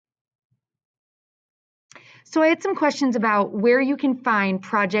So I had some questions about where you can find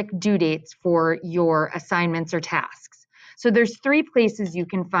project due dates for your assignments or tasks. So there's three places you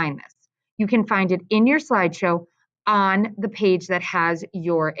can find this. You can find it in your slideshow on the page that has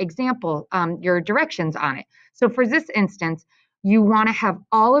your example, your directions on it. So for this instance, you want to have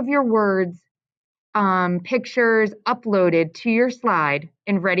all of your words, pictures uploaded to your slide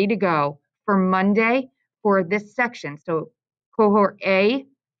and ready to go for Monday for this section. So cohort A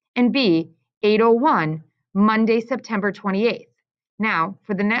and B, 801, Monday, September 28th. Now,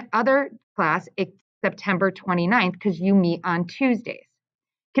 for the other class, it's September 29th because you meet on Tuesdays.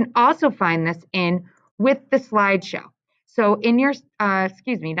 You can also find this in with the slideshow. So in your,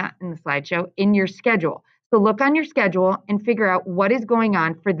 not in the slideshow, in your schedule. So look on your schedule and figure out what is going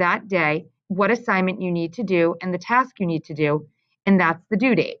on for that day, what assignment you need to do, and the task you need to do, and that's the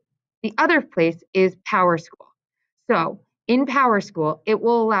due date. The other place is PowerSchool. So in PowerSchool, it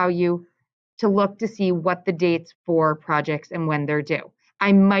will allow you to look to see what the dates for projects and when they're due.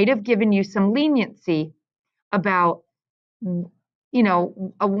 I might have given you some leniency about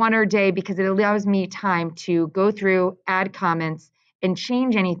a one day because it allows me time to go through, add comments, and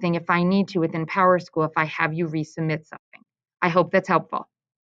change anything if I need to within PowerSchool if I have you resubmit something. I hope that's helpful.